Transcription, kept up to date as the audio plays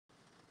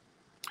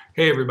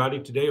Hey, everybody.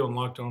 Today on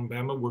Locked On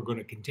Bama, we're going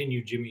to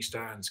continue Jimmy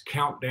Stein's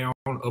countdown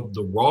of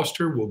the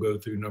roster. We'll go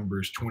through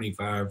numbers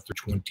 25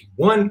 through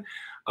 21.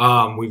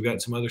 We've got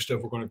some other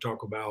stuff we're going to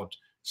talk about,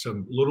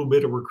 some little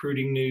bit of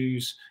recruiting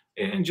news,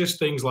 and just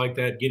things like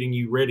that, getting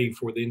you ready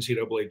for the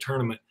NCAA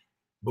tournament.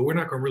 But we're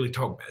not going to really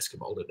talk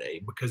basketball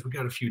today because we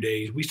got a few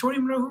days. We still don't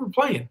even know who we're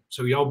playing.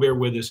 So y'all bear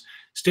with us.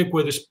 Stick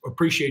with us.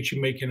 Appreciate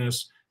you making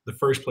us the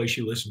first place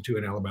you listen to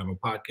an Alabama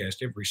podcast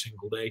every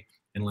single day.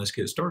 And let's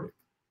get started.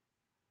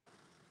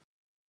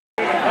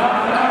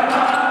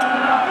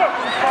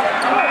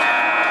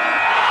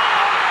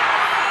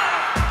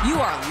 You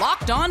are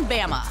Locked On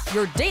Bama,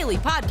 your daily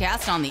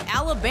podcast on the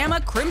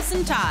Alabama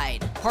Crimson Tide.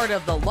 Part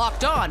of the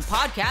Locked On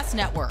Podcast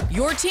Network,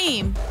 your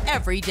team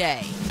every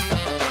day.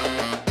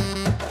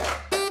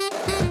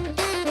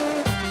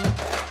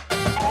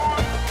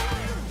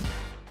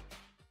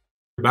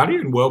 Everybody,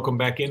 and welcome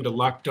back into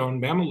Locked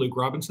On Bama. Luke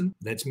Robinson,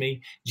 that's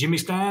me. Jimmy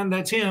Stein,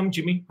 that's him.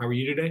 Jimmy, how are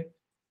you today?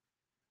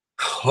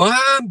 Well,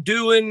 I'm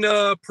doing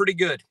pretty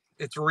good.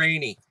 It's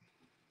rainy.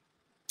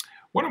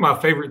 One of my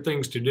favorite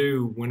things to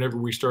do whenever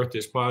we start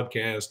this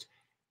podcast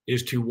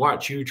is to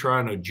watch you try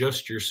and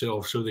adjust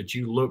yourself so that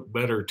you look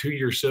better to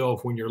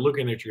yourself when you're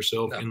looking at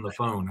yourself in the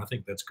phone. I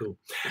think that's cool.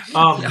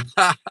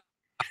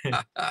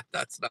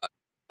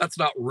 That's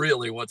not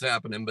really what's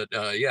happening, but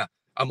yeah,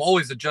 I'm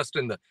always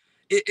adjusting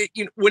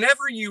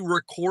whenever you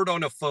record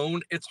on a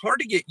phone, it's hard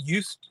to get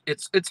used.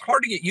 It's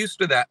hard to get used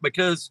to that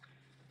because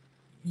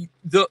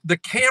the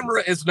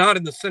camera is not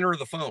in the center of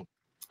the phone.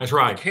 That's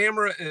right. The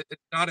camera is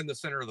not in the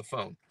center of the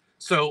phone.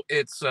 So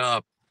it's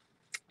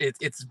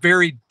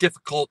very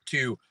difficult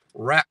to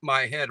wrap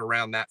my head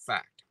around that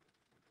fact.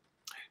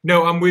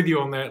 No, I'm with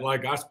you on that.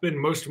 Like, I spend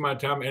most of my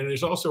time, and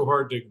it's also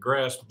hard to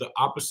grasp the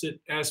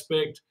opposite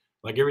aspect.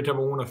 Like, every time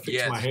I want to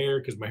fix my hair,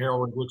 because my hair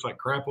always looks like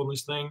crap on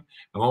this thing,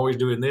 I'm always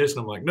doing this,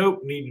 and I'm like,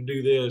 nope, need to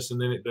do this, and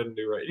then it doesn't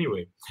do right.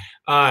 Anyway,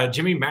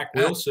 Jimmy Mack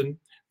Wilson,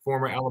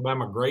 former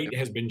Alabama great,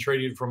 has been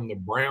traded from the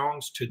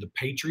Browns to the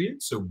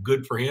Patriots. So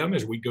good for him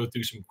as we go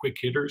through some quick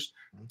hitters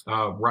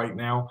right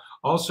now.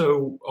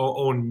 Also,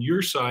 on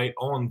your site,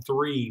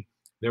 On3,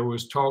 there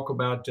was talk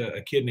about a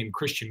kid named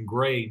Christian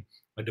Gray,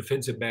 a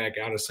defensive back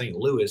out of St.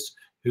 Louis,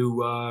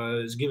 who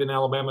is giving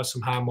Alabama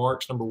some high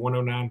marks, number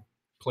 109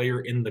 player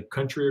in the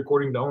country,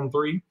 according to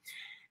On3.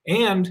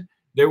 And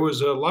there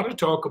was a lot of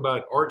talk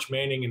about Arch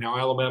Manning and how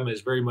Alabama is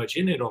very much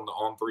in it on the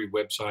On3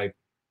 website.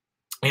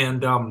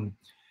 And,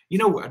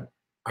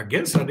 I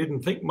guess I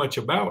didn't think much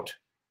about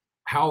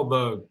how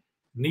the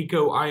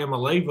Nico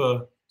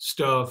Iamaleava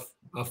stuff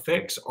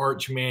affects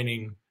Arch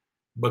Manning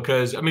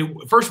because,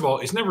 first of all,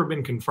 it's never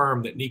been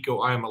confirmed that Nico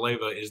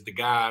Iamaleava is the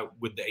guy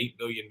with the $8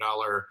 million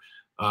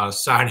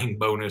signing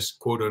bonus,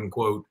 quote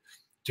unquote,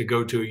 to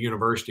go to a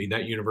university,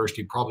 that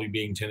university probably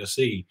being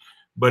Tennessee.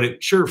 But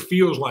it sure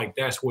feels like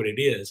that's what it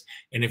is.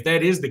 And if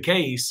that is the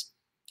case,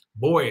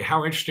 boy,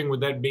 how interesting would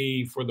that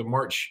be for the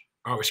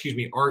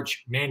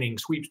Arch Manning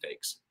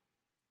sweepstakes?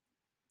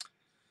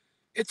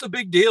 It's a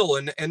big deal,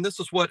 and this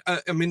is what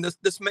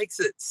this makes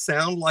it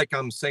sound like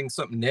I'm saying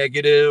something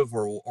negative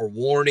or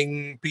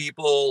warning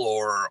people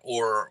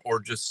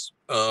or just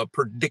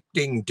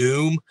predicting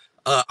doom.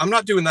 I'm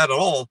not doing that at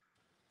all.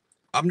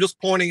 I'm just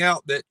pointing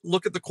out that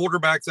look at the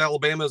quarterbacks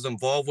Alabama is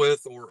involved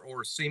with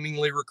or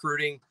seemingly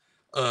recruiting.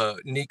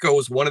 Nico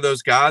is one of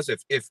those guys.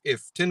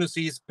 If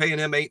Tennessee's paying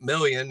him $8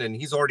 million and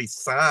he's already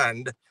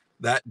signed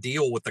that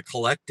deal with the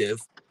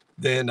collective,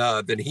 then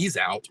he's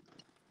out.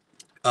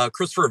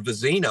 Christopher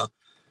Vizina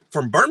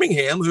from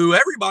Birmingham, who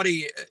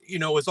everybody,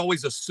 has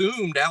always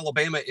assumed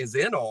Alabama is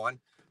in on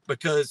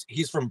because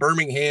he's from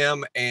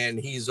Birmingham and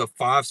he's a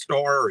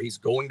 5-star or he's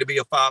going to be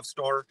a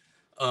 5-star.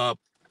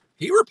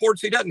 He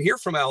reports he doesn't hear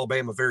from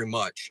Alabama very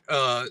much.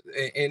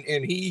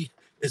 And he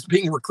is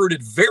being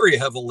recruited very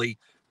heavily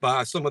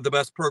by some of the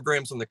best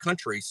programs in the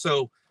country.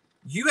 So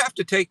you have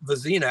to take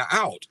Vizina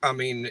out.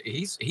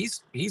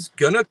 He's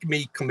going to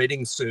be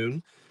committing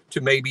soon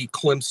to maybe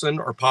Clemson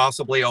or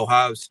possibly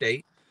Ohio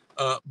State.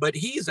 But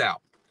he's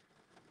out.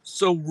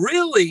 So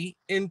really,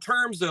 in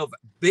terms of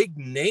big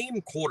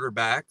name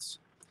quarterbacks,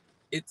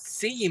 it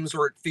seems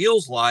or it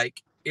feels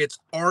like it's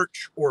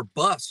arch or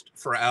bust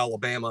for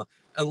Alabama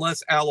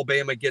unless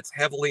Alabama gets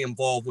heavily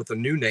involved with a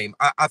new name.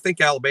 I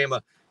think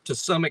Alabama, to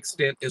some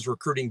extent, is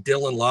recruiting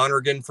Dylan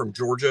Lonergan from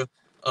Georgia.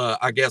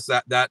 I guess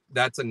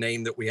that's a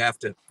name that we have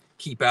to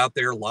keep out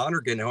there.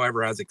 Lonergan,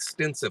 however, has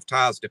extensive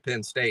ties to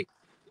Penn State.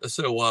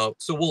 So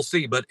we'll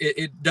see. But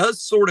it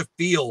does sort of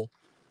feel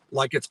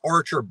like it's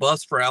arch or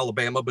bust for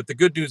Alabama. But the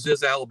good news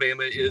is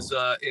Alabama is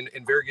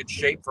in very good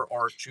shape for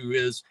Arch, who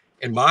is,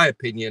 in my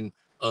opinion,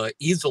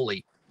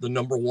 easily the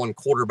number one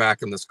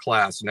quarterback in this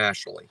class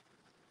nationally.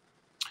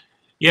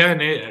 Yeah,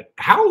 and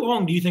how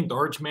long do you think the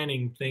Arch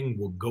Manning thing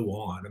will go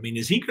on?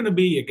 Is he going to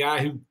be a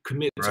guy who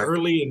commits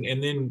early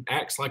and then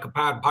acts like a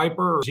Pied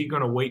Piper, or is he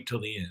going to wait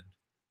till the end?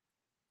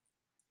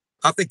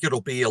 I think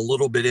it'll be a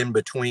little bit in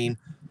between.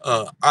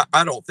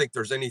 I don't think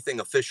there's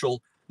anything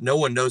official. No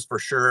one knows for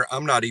sure.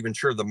 I'm not even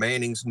sure the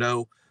Mannings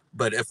know.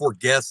 But if we're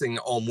guessing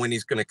on when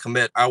he's going to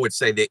commit, I would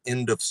say the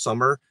end of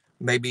summer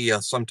maybe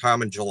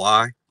sometime in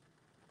July.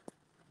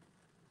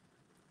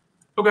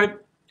 Okay,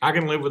 I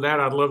can live with that.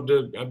 I'd love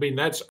to. I mean,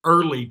 that's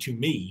early to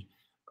me.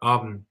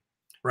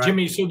 Right.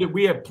 Jimmy, so that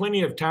we have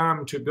plenty of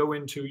time to go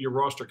into your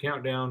roster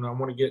countdown. I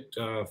want to get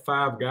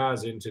 5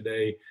 guys in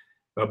today.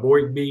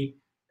 Ebogbie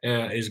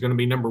is going to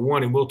be number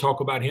 1, and we'll talk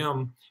about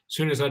him as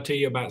soon as I tell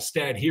you about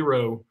Stat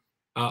Hero.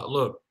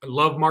 Look, I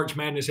love March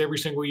Madness every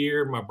single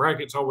year. My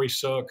brackets always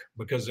suck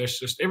because that's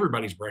just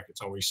everybody's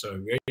brackets always suck.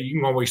 You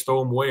can always throw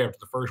them away after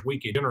the first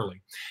weekend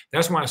generally.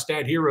 That's why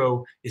Stat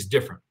Hero is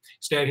different.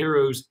 Stat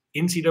Hero's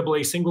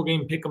NCAA single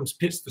game pick'ems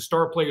pits the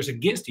star players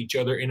against each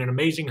other in an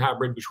amazing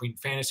hybrid between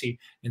fantasy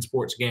and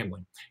sports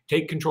gambling.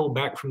 Take control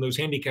back from those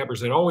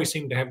handicappers that always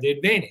seem to have the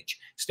advantage.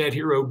 Stat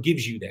Hero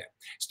gives you that.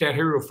 Stat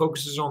Hero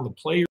focuses on the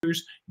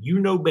players you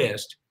know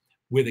best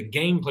with a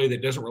gameplay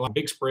that doesn't rely on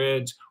big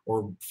spreads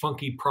or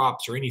funky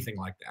props or anything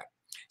like that.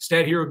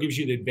 Stat Hero gives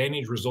you the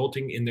advantage,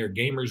 resulting in their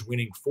gamers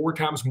winning 4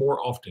 times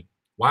more often.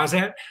 Why is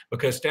that?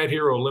 Because Stat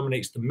Hero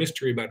eliminates the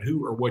mystery about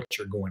who or what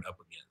you're going up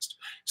against.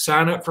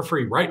 Sign up for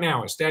free right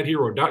now at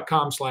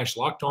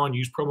stathero.com/lockedon.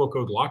 Use promo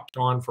code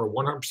LOCKEDON for a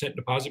 100%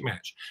 deposit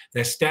match.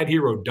 That's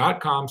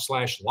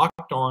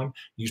stathero.com/lockedon.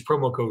 Use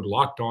promo code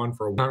LOCKEDON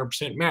for a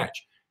 100%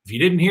 match. If you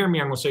didn't hear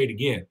me, I'm going to say it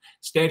again.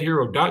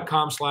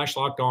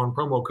 stathero.com/lockedon,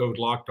 promo code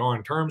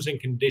LOCKEDON. Terms and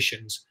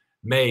conditions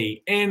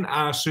may, and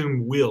I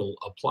assume will,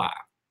 apply.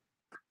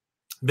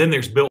 Then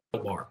there's Built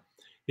Bar.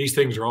 These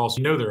things are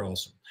awesome. You know they're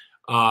awesome.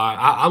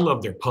 I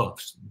love their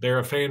puffs. They're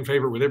a fan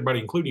favorite with everybody,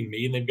 including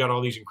me, and they've got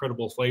all these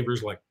incredible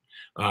flavors like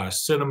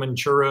cinnamon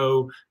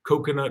churro,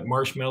 coconut,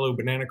 marshmallow,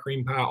 banana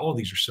cream pie. All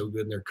these are so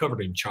good, and they're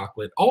covered in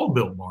chocolate. All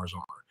Built Bars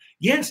are.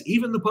 Yes,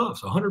 even the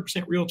puffs,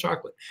 100% real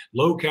chocolate.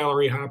 Low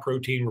calorie, high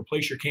protein.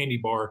 Replace your candy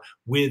bar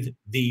with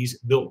these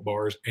Built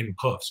Bars and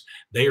puffs.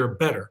 They are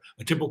better.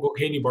 A typical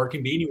candy bar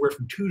can be anywhere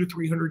from 200 to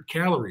 300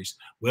 calories.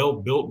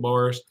 Well, Built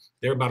Bars,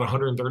 they're about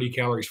 130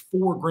 calories,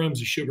 4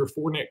 grams of sugar,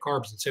 4 net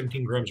carbs, and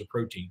 17 grams of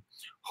protein.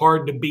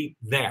 Hard to beat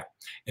that.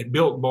 At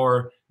Built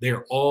Bar,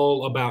 they're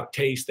all about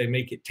taste. They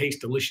make it taste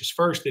delicious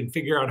first, then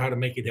figure out how to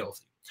make it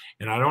healthy.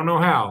 And I don't know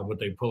how, but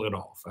they pull it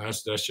off.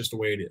 That's just the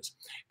way it is.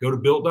 Go to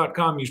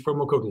Built.com. Use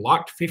promo code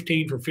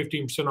LOCKED15 for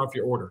 15% off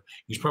your order.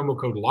 Use promo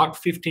code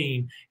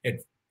LOCKED15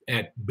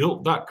 at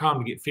Built.com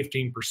to get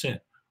 15%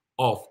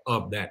 off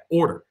of that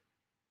order.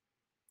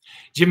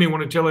 Jimmy, I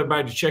want to tell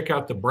everybody to check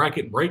out the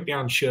Bracket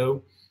Breakdown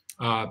show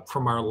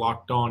from our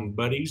Locked On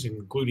buddies,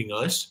 including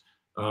us.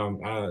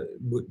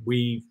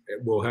 We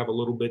will have a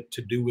little bit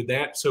to do with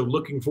that. So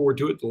looking forward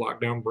to it,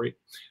 the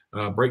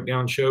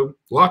Breakdown show.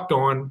 Locked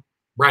On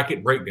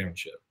Bracket Breakdown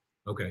show.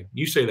 Okay,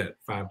 you say that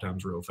 5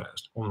 times real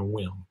fast on a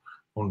whim,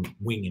 on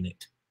winging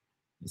it.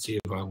 Let's see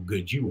how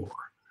good you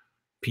are.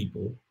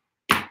 People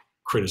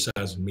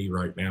criticizing me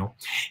right now.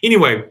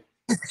 Anyway,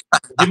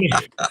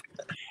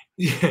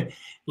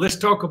 let's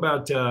talk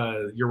about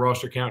your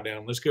roster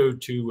countdown. Let's go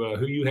to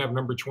who you have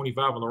number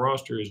 25 on the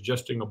roster is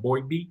Justin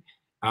Ebogbie.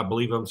 I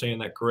believe I'm saying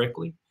that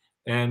correctly.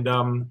 And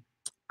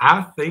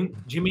I think,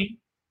 Jimmy,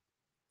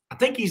 I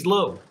think he's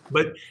low.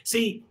 But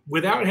see,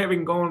 without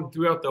having gone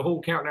throughout the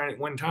whole countdown at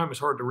one time, it's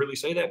hard to really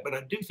say that. But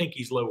I do think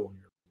he's low on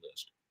your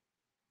list.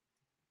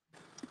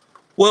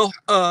 Well,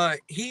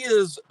 he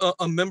is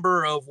a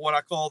member of what I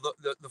call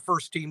the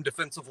first team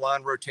defensive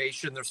line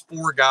rotation. There's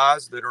 4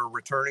 guys that are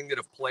returning that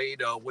have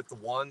played with the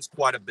ones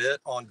quite a bit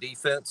on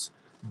defense.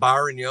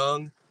 Byron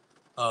Young,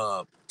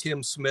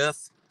 Tim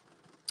Smith,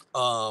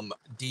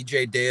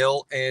 DJ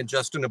Dale, and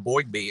Justin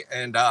Ebogbie.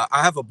 And I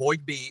have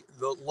Ebogbie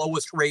the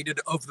lowest rated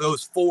of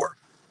those 4,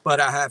 but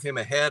I have him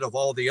ahead of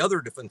all the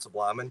other defensive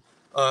linemen,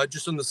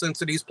 just in the sense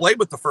that he's played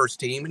with the first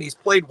team and he's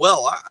played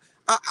well.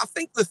 I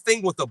think the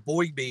thing with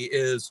Ebogbie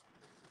is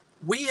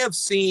we have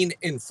seen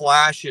in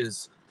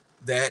flashes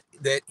that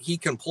he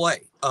can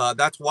play.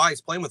 That's why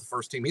he's playing with the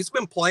first team. He's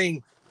been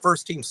playing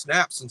first team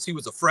snaps since he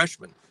was a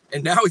freshman,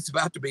 and now he's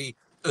about to be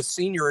a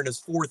senior in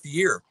his 4th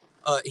year.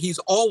 He's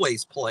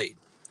always played,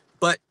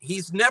 but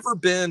he's never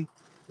been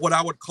what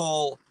I would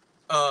call,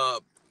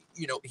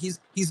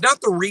 he's not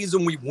the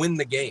reason we win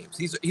the games.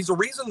 He's a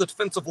reason the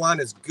defensive line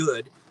is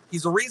good.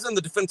 He's a reason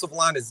the defensive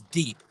line is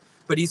deep,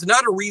 but he's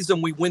not a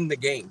reason we win the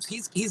games.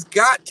 He's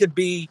got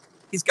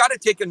to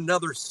take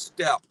another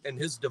step in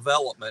his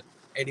development,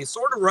 and he's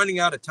sort of running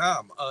out of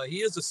time. He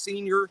is a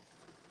senior.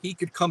 He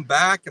could come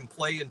back and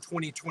play in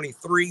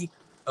 2023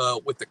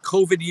 with the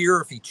COVID year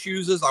if he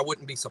chooses. I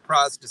wouldn't be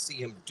surprised to see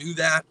him do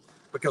that,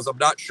 because I'm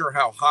not sure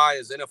how high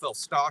his NFL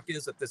stock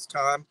is at this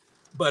time,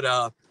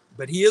 but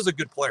he is a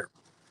good player.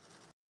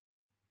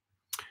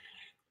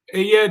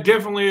 Yeah,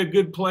 definitely a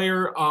good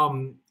player.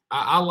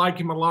 I like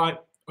him a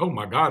lot. Oh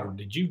my God,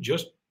 did you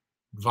just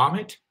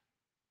vomit?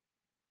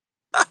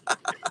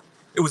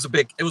 It was a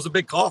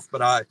big cough,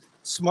 but I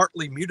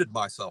smartly muted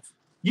myself.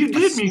 You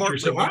did mute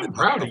yourself. I'm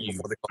proud of you.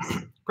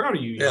 Proud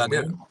of you. Yeah, I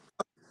did.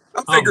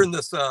 I'm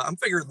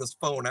figuring this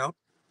phone out.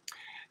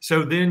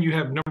 So then you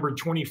have number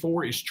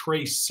 24 is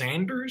Trey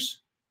Sanders.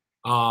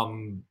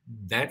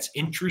 That's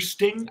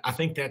interesting. I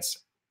think that's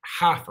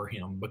high for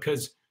him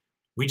because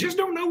we just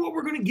don't know what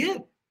we're going to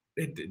get.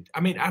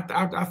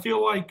 I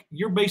feel like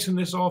you're basing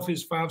this off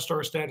his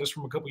 5-star status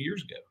from a couple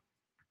years ago.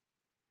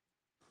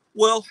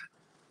 Well,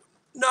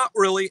 not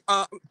really.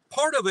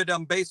 Part of it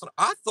I'm based on,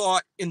 I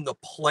thought in the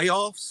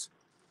playoffs,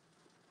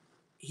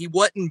 he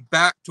wasn't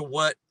back to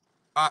what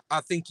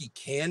I think he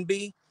can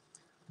be,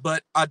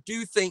 but I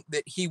do think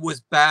that he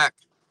was back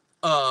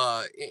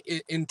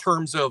in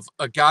terms of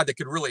a guy that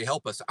could really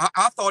help us.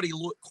 I thought he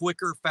looked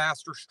quicker,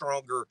 faster,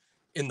 stronger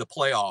in the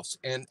playoffs,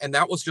 and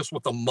that was just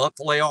with a month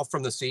layoff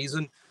from the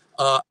season.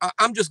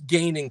 I'm just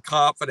gaining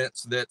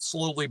confidence that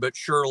slowly but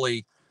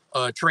surely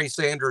Trey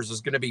Sanders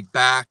is going to be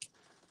back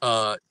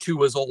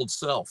to his old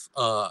self.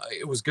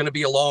 It was going to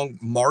be a long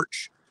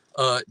march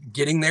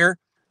getting there,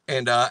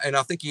 and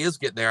I think he is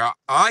getting there.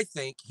 I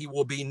think he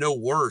will be no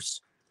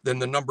worse than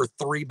the number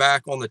 3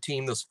 back on the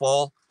team this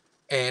fall,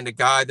 and a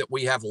guy that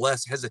we have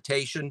less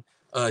hesitation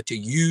to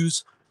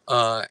use,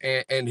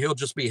 and he'll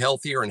just be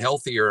healthier and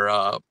healthier.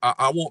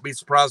 I won't be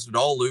surprised at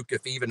all, Luke,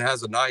 if he even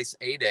has a nice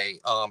A-Day.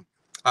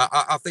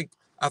 I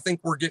think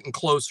we're getting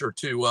closer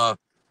to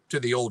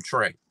the old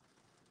Trey.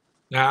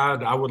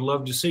 I would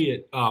love to see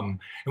it. And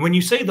when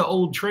you say the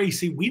old Trey,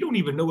 see, we don't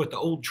even know what the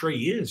old Trey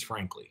is,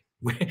 frankly.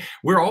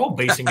 We're all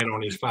basing it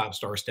on his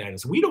 5-star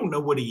status. We don't know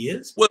what he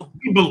is. Well,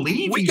 we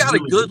believe we got a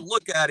good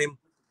look at him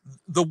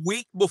the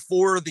week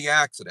before the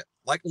accident,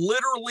 like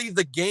literally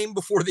the game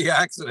before the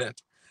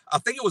accident. I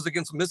think it was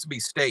against Mississippi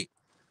State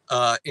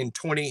in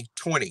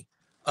 2020.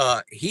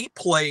 He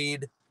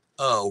played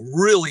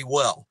really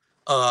well.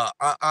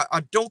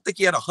 I don't think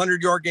he had a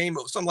 100-yard game.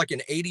 It was something like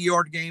an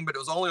 80-yard game, but it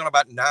was only on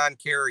about 9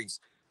 carries,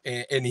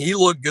 and he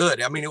looked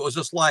good. I mean, it was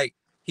just like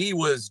he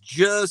was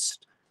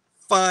just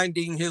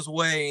finding his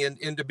way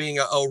into being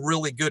a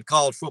really good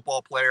college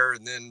football player,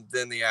 and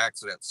then the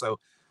accident. So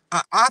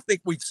I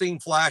think we've seen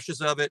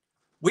flashes of it.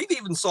 We've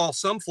even saw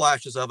some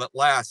flashes of it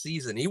last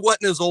season. He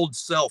wasn't his old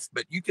self,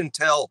 but you can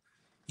tell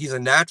he's a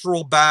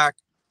natural back.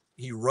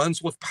 He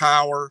runs with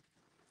power.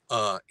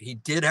 He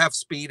did have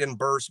speed and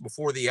burst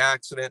before the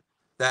accident.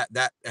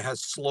 That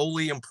has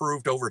slowly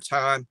improved over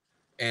time.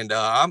 And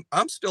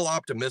I'm still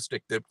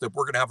optimistic that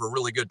we're going to have a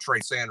really good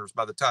Trey Sanders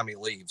by the time he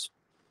leaves.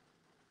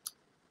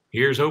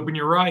 Here's hoping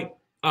you're right.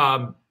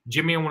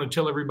 Jimmy, I want to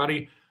tell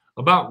everybody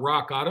about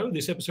Rock Auto.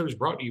 This episode is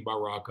brought to you by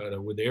Rock Auto.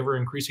 With the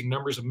ever-increasing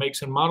numbers of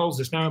makes and models,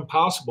 it's now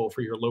impossible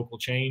for your local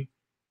chain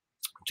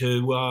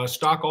to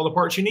stock all the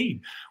parts you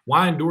need.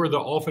 Why endure the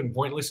often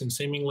pointless and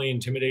seemingly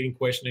intimidating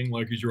questioning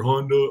like, is your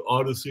Honda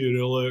Odyssey an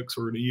LX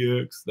or an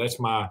EX? That's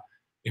my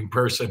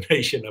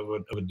impersonation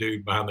of a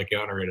dude behind the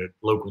counter at a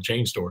local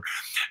chain store.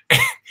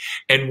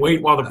 And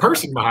wait while the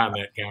person behind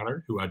that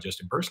counter, who I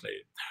just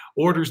impersonated,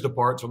 orders the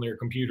parts on their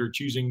computer,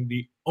 choosing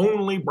the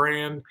only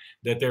brand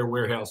that their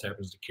warehouse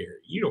happens to carry.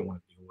 You don't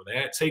want to deal with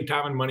that. Save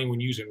time and money when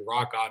using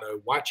Rock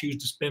Auto. Why choose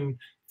to spend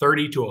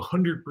 30 to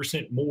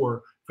 100%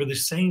 more for the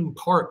same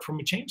part from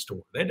a chain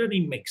store? That doesn't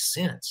even make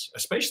sense,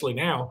 especially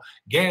now.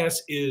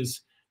 Gas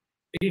is,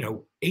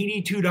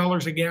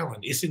 $82 a gallon.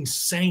 It's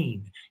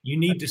insane. You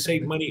need to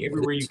save money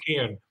everywhere you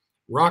can.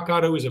 Rock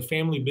Auto is a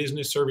family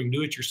business serving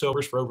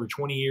do-it-yourselfers for over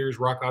 20 years.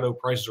 Rock Auto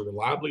prices are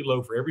reliably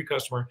low for every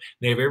customer.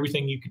 They have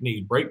everything you could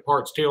need: brake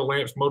parts, tail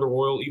lamps, motor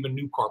oil, even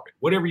new carpet.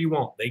 Whatever you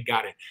want, they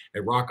got it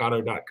at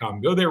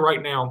rockauto.com. Go there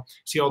right now.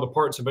 See all the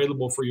parts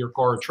available for your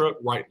car or truck.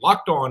 Right,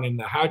 Locked On in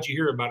the How'd You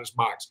Hear About Us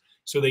box,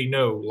 so they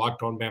know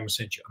Locked On Bama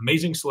sent you.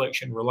 Amazing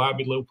selection,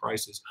 reliably low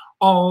prices,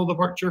 all the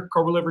parts your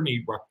car will ever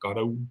need. Rock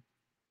Auto.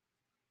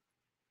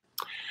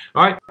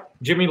 All right,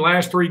 Jimmy,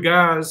 last 3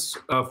 guys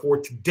for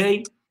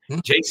today.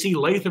 JC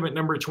Latham at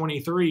number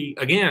 23.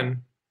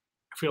 Again,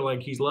 I feel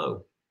like he's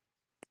low.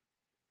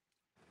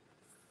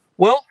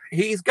 Well,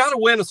 he's got to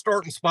win a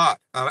starting spot.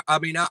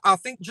 I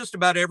think just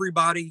about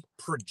everybody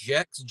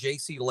projects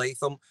JC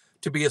Latham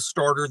to be a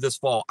starter this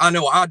fall. I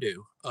know I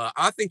do.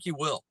 I think he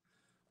will.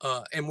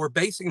 And we're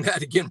basing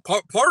that, again,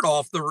 part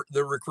off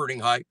the recruiting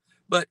hype.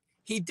 But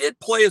he did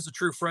play as a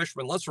true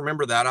freshman. Let's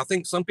remember that. I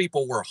think some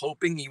people were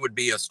hoping he would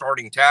be a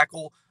starting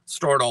tackle,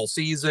 start all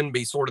season,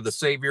 be sort of the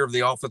savior of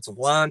the offensive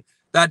line.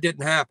 That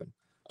didn't happen.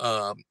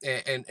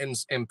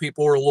 And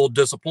people were a little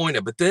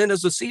disappointed. But then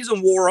as the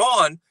season wore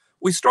on,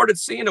 we started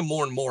seeing him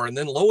more and more. And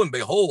then lo and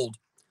behold,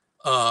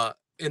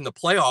 in the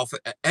playoff,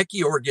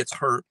 Ekiyor gets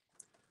hurt.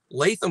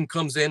 Latham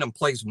comes in and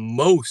plays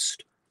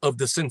most of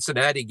the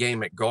Cincinnati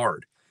game at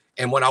guard.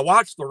 And when I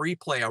watched the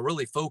replay, I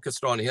really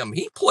focused on him.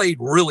 He played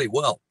really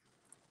well.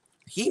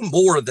 He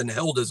more than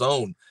held his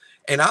own.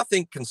 And I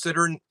think,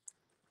 considering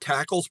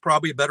tackle's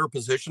probably a better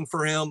position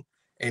for him,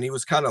 and he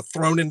was kind of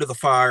thrown into the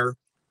fire,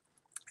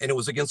 and it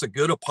was against a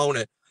good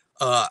opponent,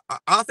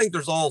 I think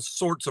there's all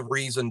sorts of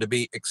reason to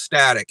be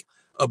ecstatic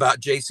about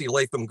JC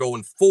Latham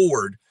going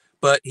forward.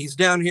 But he's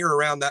down here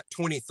around that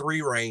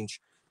 23 range,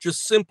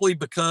 just simply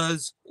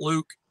because,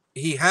 Luke,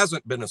 he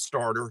hasn't been a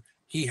starter.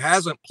 He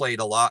hasn't played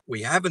a lot.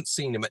 We haven't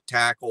seen him at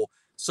tackle.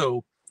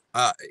 So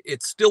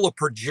it's still a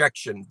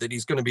projection that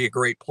he's going to be a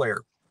great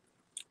player.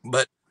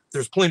 But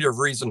there's plenty of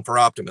reason for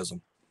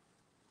optimism.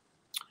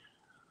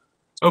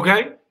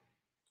 Okay.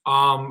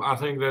 I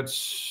think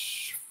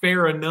that's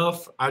fair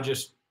enough.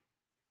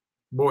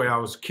 boy, I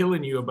was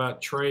killing you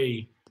about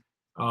Trey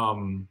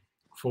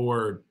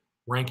for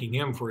ranking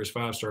him for his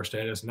 5-star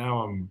status.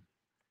 Now I'm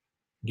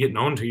getting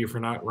on to you for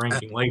not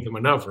ranking Latham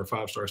enough for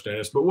 5-star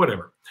status, but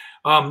whatever.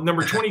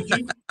 Number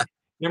 22,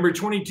 number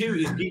 22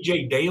 is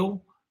DJ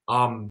Dale.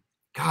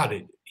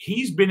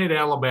 He's been at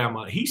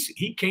Alabama.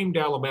 He came to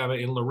Alabama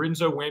in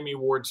Lorenzo Whammy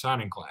Award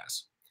signing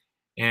class,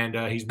 and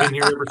he's been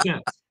here ever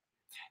since.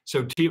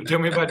 So tell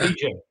me about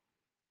DJ.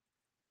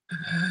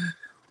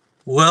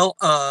 Well,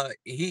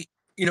 he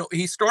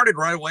started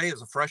right away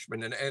as a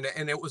freshman,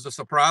 and it was a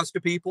surprise to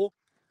people.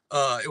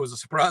 It was a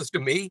surprise to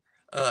me.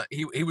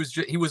 He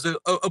was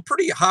a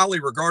pretty highly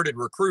regarded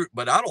recruit,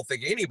 but I don't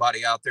think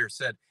anybody out there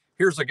said,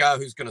 here's a guy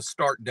who's going to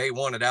start day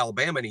one at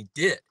Alabama, and he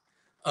did.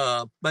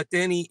 But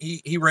then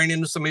he ran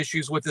into some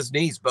issues with his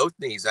knees, both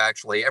knees,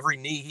 actually. Every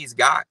knee he's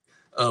got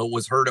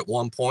was hurt at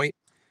one point.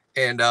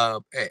 And I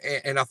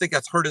think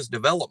that's hurt his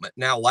development.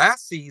 Now,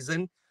 last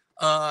season,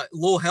 a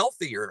little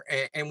healthier,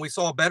 and we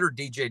saw a better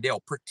DJ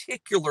Dale,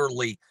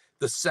 particularly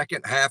the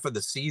second half of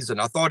the season.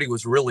 I thought he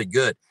was really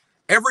good.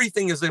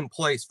 Everything is in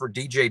place for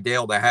DJ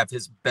Dale to have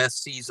his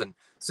best season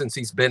since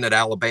he's been at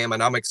Alabama,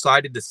 and I'm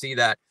excited to see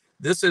that.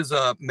 This is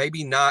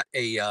maybe not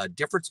a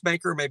difference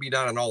maker, maybe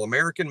not an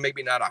All-American,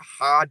 maybe not a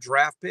high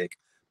draft pick,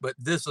 but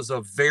this is a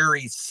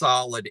very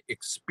solid,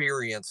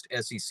 experienced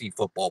SEC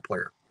football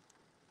player.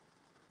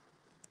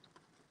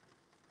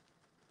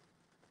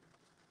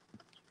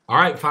 All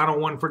right, final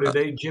one for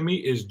today, Jimmy,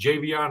 is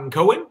Javion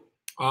Cohen.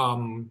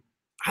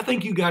 I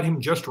think you got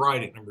him just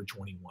right at number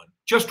 21.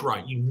 Just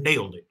right. You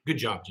nailed it. Good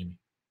job, Jimmy.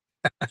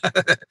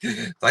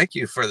 Thank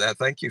you for that.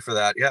 Thank you for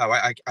that. Yeah,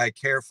 I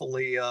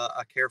carefully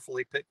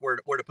pick where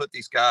to put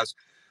these guys.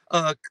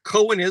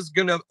 Cohen is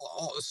going to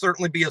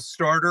certainly be a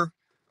starter.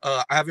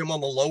 I have him on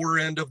the lower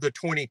end of the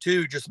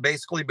 22, just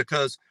basically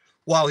because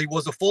while he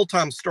was a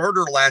full-time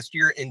starter last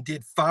year and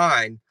did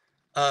fine,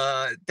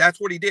 that's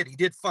what he did. He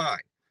did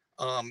fine.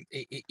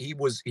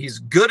 He's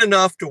good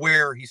enough to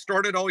where he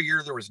started all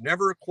year. There was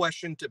never a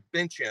question to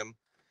bench him.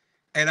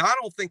 And I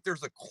don't think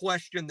there's a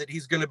question that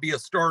he's going to be a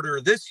starter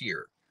this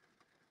year,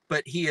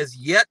 but he has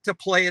yet to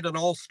play at an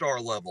all-star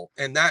level.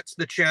 And that's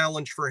the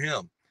challenge for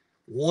him.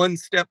 One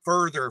step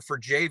further for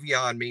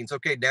Javion means,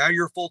 okay, now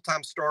you're a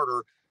full-time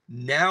starter.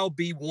 Now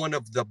be one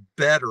of the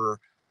better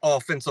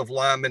offensive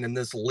linemen in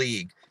this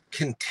league.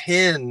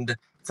 Contend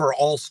for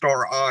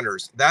all-star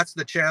honors. That's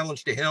the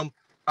challenge to him.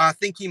 I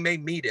think he may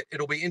meet it.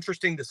 It'll be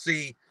interesting to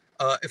see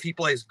if he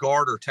plays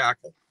guard or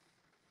tackle.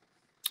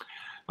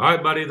 All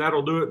right, buddy,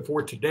 that'll do it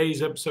for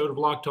today's episode of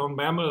Locked On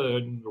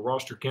Bama. The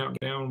roster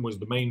countdown was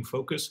the main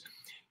focus.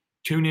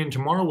 Tune in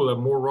tomorrow. We'll have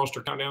more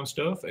roster countdown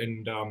stuff.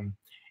 And,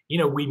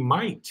 we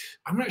might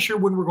 – I'm not sure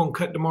when we're going to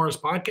cut tomorrow's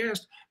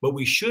podcast, but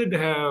we should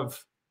have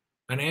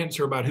an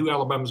answer about who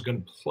Alabama's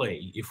going to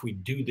play if we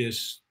do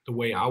this the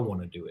way I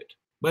want to do it.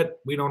 But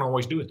we don't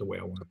always do it the way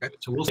I want to do it.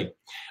 So we'll see.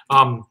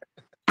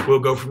 We'll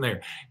go from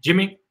there.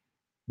 Jimmy,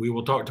 we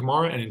will talk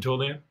tomorrow. And until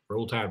then,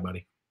 roll tide,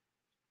 buddy.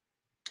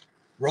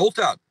 Roll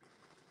tide.